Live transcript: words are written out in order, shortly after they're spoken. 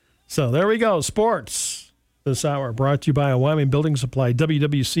So there we go. Sports this hour brought to you by Wyoming Building Supply,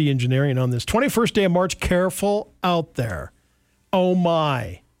 WWC Engineering on this 21st day of March. Careful out there. Oh,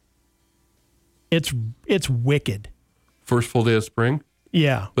 my. It's wicked. First full day of spring?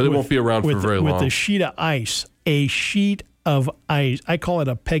 Yeah. But it won't be around for very long. With a sheet of ice. A sheet of ice. I call it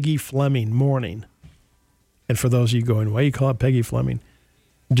a Peggy Fleming morning. And for those of you going, why do you call it Peggy Fleming?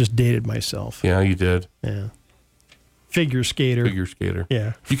 I just dated myself. Yeah, you did. Yeah. Figure skater.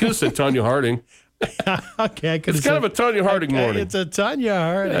 Yeah. You could have said Tanya Harding. Okay, I could have It's kind of a Tanya Harding morning. It's a Tanya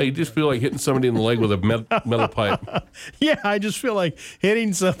Harding. Yeah, you just feel like hitting somebody in the leg with a metal pipe. Yeah, I just feel like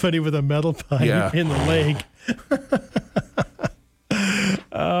hitting somebody with a metal pipe in the leg.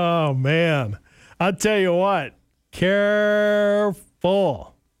 Oh, man. I'll tell you what.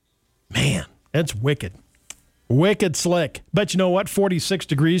 Careful. Man, that's wicked. Wicked slick. But you know what? 46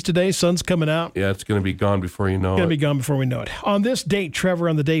 degrees today. Sun's coming out. Yeah, it's going to be gone before you know it. Going to be gone before we know it. On this date, Trevor,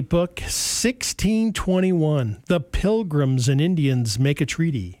 on the date book, 1621, the Pilgrims and Indians make a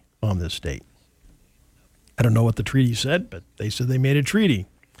treaty on this date. I don't know what the treaty said, but they said they made a treaty.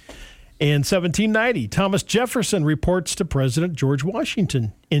 In 1790, Thomas Jefferson reports to President George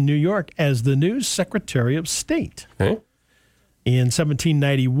Washington in New York as the new Secretary of State. Okay. In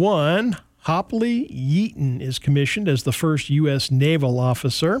 1791, Hopley Yeaton is commissioned as the first U.S. naval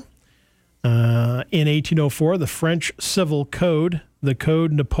officer. In 1804, the French Civil Code, the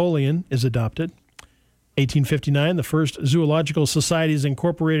Code Napoleon, is adopted. 1859, the first Zoological Society is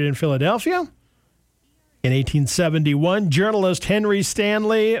incorporated in Philadelphia. In 1871, journalist Henry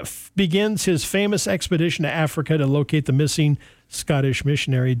Stanley begins his famous expedition to Africa to locate the missing Scottish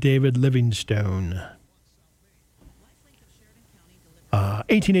missionary David Livingstone.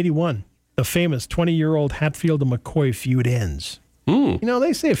 1881. The famous 20-year-old Hatfield and McCoy feud ends. You know,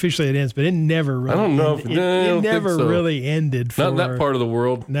 they say officially it ends, but it never really I don't know. It never really ended. Not in that part of the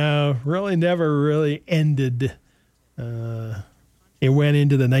world. No, really never really ended. It went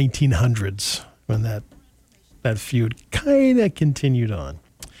into the 1900s when that feud kind of continued on.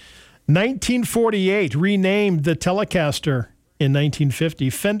 1948, renamed the Telecaster in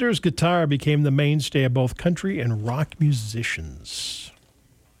 1950. Fender's guitar became the mainstay of both country and rock musicians.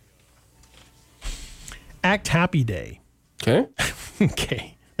 Act Happy Day. Okay.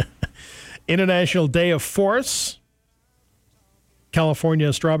 Okay. International Day of Forests.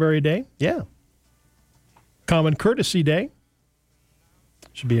 California Strawberry Day. Yeah. Common Courtesy Day.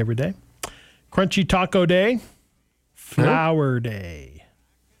 Should be every day. Crunchy Taco Day. Flower Day.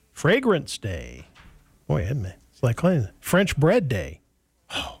 Fragrance Day. Boy, it's like French Bread Day.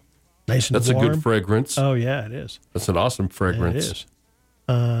 Oh, nice and That's warm. a good fragrance. Oh, yeah, it is. That's an awesome fragrance. It is.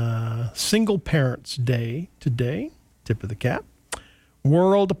 Single Parents Day today. Tip of the cap.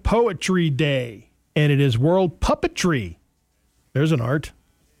 World Poetry Day. And it is World Puppetry. There's an art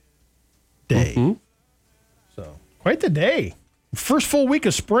day. Mm-hmm. So, quite the day. First full week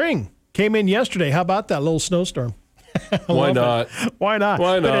of spring came in yesterday. How about that little snowstorm? Why not? Why not?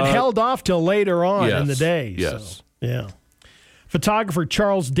 Why not? But it held off till later on in the day. Yes. So, yeah. Photographer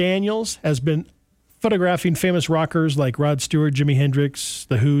Charles Daniels has been photographing famous rockers like Rod Stewart, Jimi Hendrix,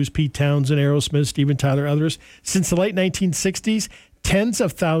 The Who's, Pete Townsend, Aerosmith, Steven Tyler, others. Since the late 1960s, tens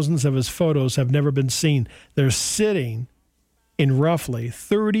of thousands of his photos have never been seen. They're sitting in roughly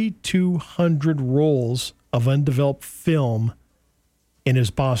 3,200 rolls of undeveloped film in his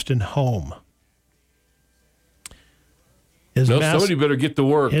Boston home. Somebody better get to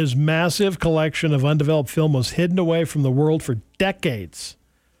work. His massive collection of undeveloped film was hidden away from the world for decades.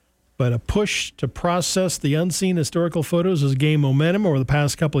 But a push to process the unseen historical photos has gained momentum over the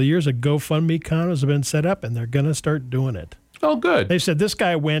past couple of years. A GoFundMe account has been set up, and they're going to start doing it. Oh, good. They said this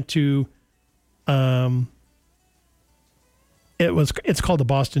guy went to, it's called the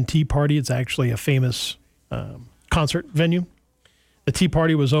Boston Tea Party. It's actually a famous concert venue. The Tea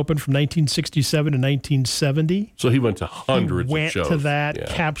Party was open from 1967 to 1970. So he went to hundreds of shows. Went to that,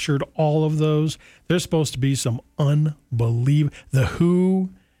 captured all of those. There's supposed to be some unbelievable. The Who,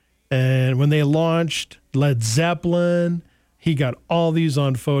 and when they launched Led Zeppelin, he got all these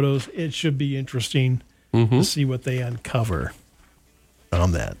on photos. It should be interesting to see what they uncover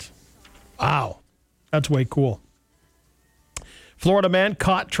on that. Wow, that's way cool. Florida man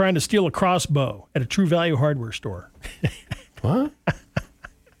caught trying to steal a crossbow at a True Value hardware store. What? I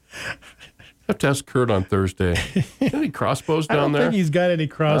have to ask Kurt on Thursday. Any crossbows down I don't there? think he's got any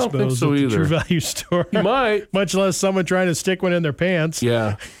crossbows I don't think so at the either. True Value store. He might. Much less someone trying to stick one in their pants.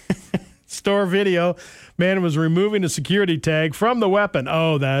 Yeah. Store video. Man was removing a security tag from the weapon.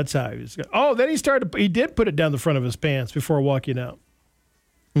 Oh, that's how he was going. Oh, then he did put it down the front of his pants before walking out.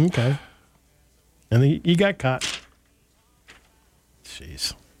 Okay. And he got caught.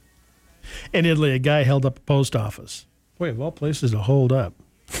 Jeez. In Italy, a guy held up a post office. Boy, of all places to hold up.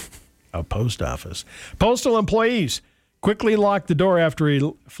 A post office. Postal employees quickly locked the door after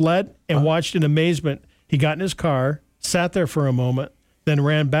he fled and watched in amazement. He got in his car, sat there for a moment, then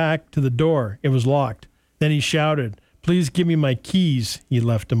ran back to the door. It was locked. Then he shouted, "Please give me my keys." He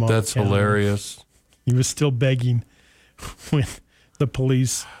left them on the That's counter. hilarious. He was still begging when the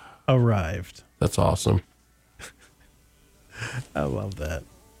police arrived. That's awesome. I love that.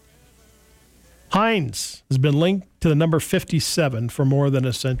 Heinz has been linked to the number 57 for more than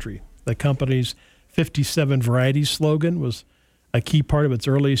a century. The company's 57 varieties slogan was a key part of its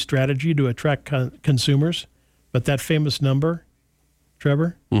early strategy to attract consumers. But that famous number,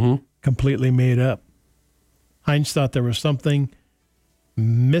 Trevor, completely made up. Heinz thought there was something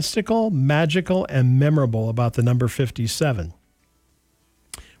mystical, magical, and memorable about the number 57,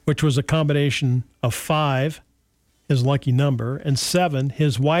 which was a combination of 5, his lucky number, and 7,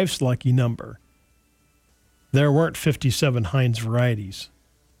 his wife's lucky number. There weren't 57 Heinz varieties.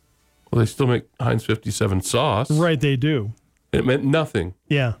 Well, they still make Heinz 57 sauce. Right, they do. It meant nothing.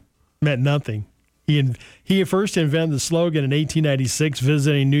 Yeah, meant nothing. He first invented the slogan in 1896,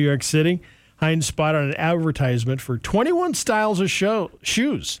 visiting New York City. Heinz spotted an advertisement for 21 styles of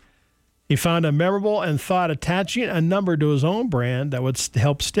shoes. He found a memorable and thought attaching a number to his own brand that would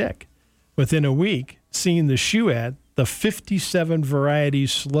help stick. Within a week, seeing the shoe ad, the 57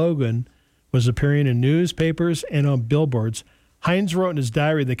 varieties slogan was appearing in newspapers and on billboards. Heinz wrote in his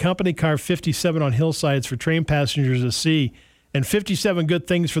diary, the company carved 57 on hillsides for train passengers to see, and 57 good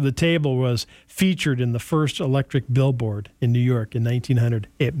things for the table was featured in the first electric billboard in New York in 1900.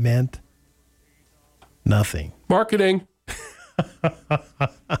 It meant nothing. Marketing.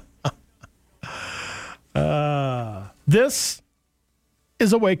 This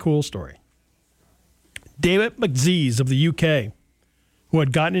is a way cool story. David McZees of the UK, who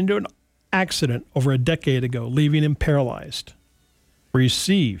had gotten into an accident over a decade ago, leaving him paralyzed,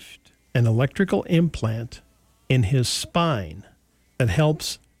 received an electrical implant in his spine that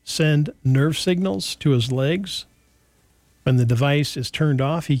helps send nerve signals to his legs. When the device is turned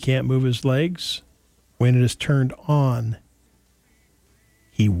off, he can't move his legs. When it is turned on,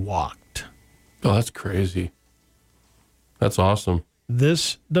 he walked. Oh, that's crazy. That's awesome.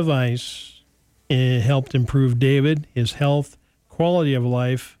 This device helped improve David, his health, quality of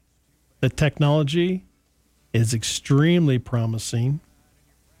life. The technology is extremely promising.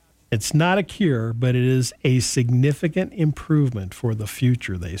 It's not a cure, but it is a significant improvement for the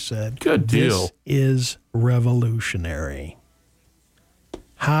future, they said. Good deal. This is revolutionary.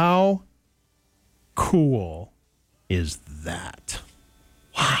 How cool is that?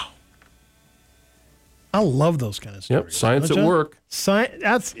 Wow. I love those kind of stories. Yep, science Don't at you? work.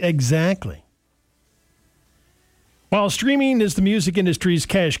 That's exactly. While streaming is the music industry's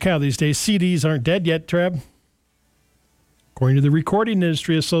cash cow these days, CDs aren't dead yet, Treb. According to the Recording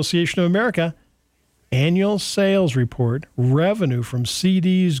Industry Association of America, annual sales report, revenue from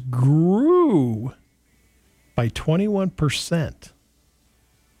CDs grew by 21%.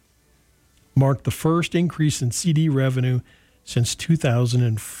 Marked the first increase in CD revenue since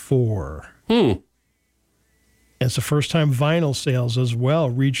 2004. It's the first time vinyl sales as well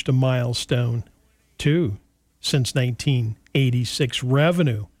reached a milestone, too, since 1986.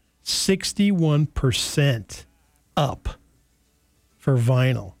 Revenue, 61% up for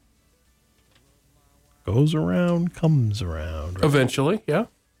vinyl. Goes around, comes around. Right? Eventually, yeah.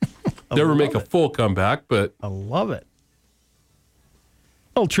 Never make a full comeback, but I love it.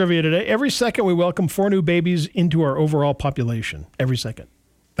 A little trivia today. Every second, we welcome 4 new babies into our overall population. Every second.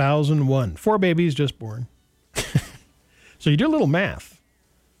 1,001. 4 babies just born. So you do a little math,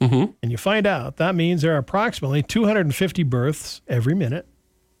 and you find out that means there are approximately 250 births every minute,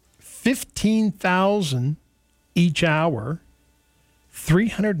 15,000 each hour,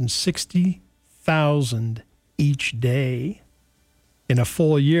 360,000 each day. In a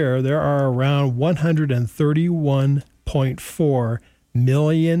full year, there are around 131.4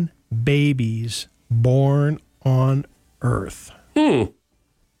 million babies born on Earth.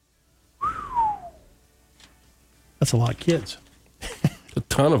 That's a lot of kids. a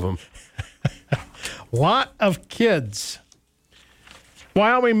ton of them. Lot of kids.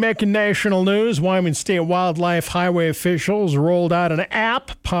 Wyoming making national news. Wyoming State Wildlife Highway officials rolled out an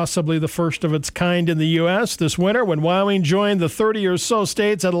app, possibly the first of its kind in the U.S. this winter, when Wyoming joined the 30 or so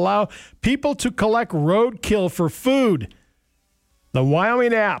states that allow people to collect roadkill for food. The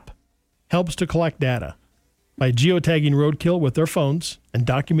Wyoming app helps to collect data. By geotagging roadkill with their phones and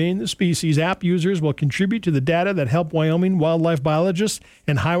documenting the species, app users will contribute to the data that help Wyoming wildlife biologists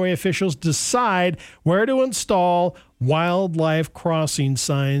and highway officials decide where to install wildlife crossing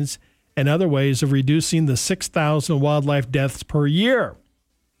signs and other ways of reducing the 6,000 wildlife deaths per year.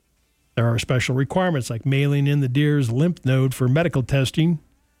 There are special requirements like mailing in the deer's lymph node for medical testing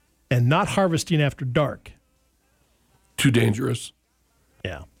and not harvesting after dark. Too dangerous.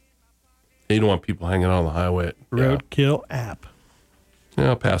 Yeah. You don't want people hanging out on the highway. Roadkill app. Yeah,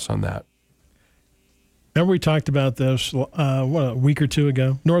 I'll pass on that. Remember we talked about this a week or two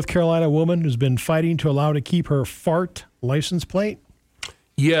ago? North Carolina woman who's been fighting to allow to keep her fart license plate.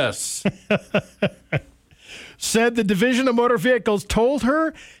 Yes. Said the Division of Motor Vehicles told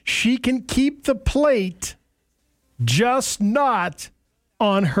her she can keep the plate, just not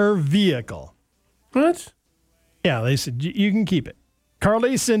on her vehicle. What? Yeah, they said you can keep it.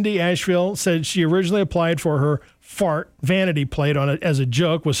 Carly Cindy Asheville said she originally applied for her fart vanity plate on it as a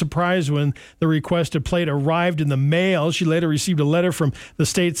joke, was surprised when the requested plate arrived in the mail. She later received a letter from the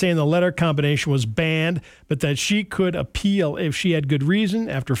state saying the letter combination was banned, but that she could appeal if she had good reason.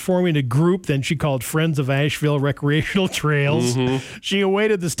 After forming a group then she called Friends of Asheville Recreational Trails. She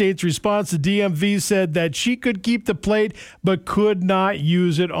awaited the state's response. The DMV said that she could keep the plate but could not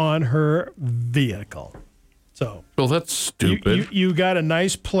use it on her vehicle. So, well, that's stupid. You got a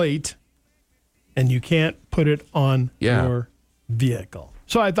nice plate, and you can't put it on your vehicle.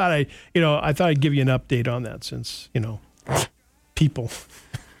 So I thought I'd give you an update on that, since people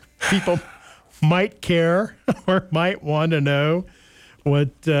might care or might want to know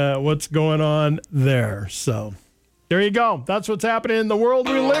what's going on there. So there you go. That's what's happening in the world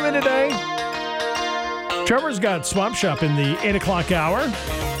we live in today. Trevor's got Swamp Shop in the 8 o'clock hour.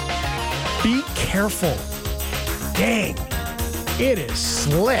 Be careful. Dang, it is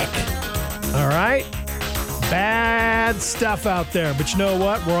slick. All right? Bad stuff out there. But you know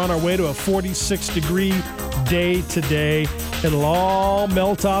what? We're on our way to a 46-degree day today. It'll all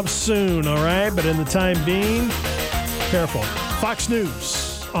melt off soon, all right? But in the time being, careful. Fox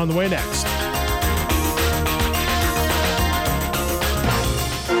News on the way next.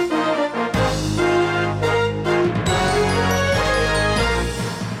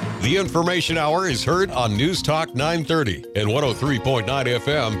 The Information Hour is heard on News Talk 930 and 103.9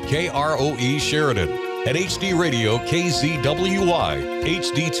 FM KROE Sheridan, and HD Radio KZWY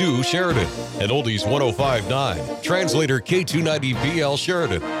HD2 Sheridan, and Oldies 105.9, translator K290BL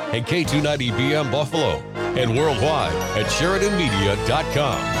Sheridan and K290BM Buffalo, and worldwide at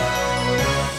SheridanMedia.com.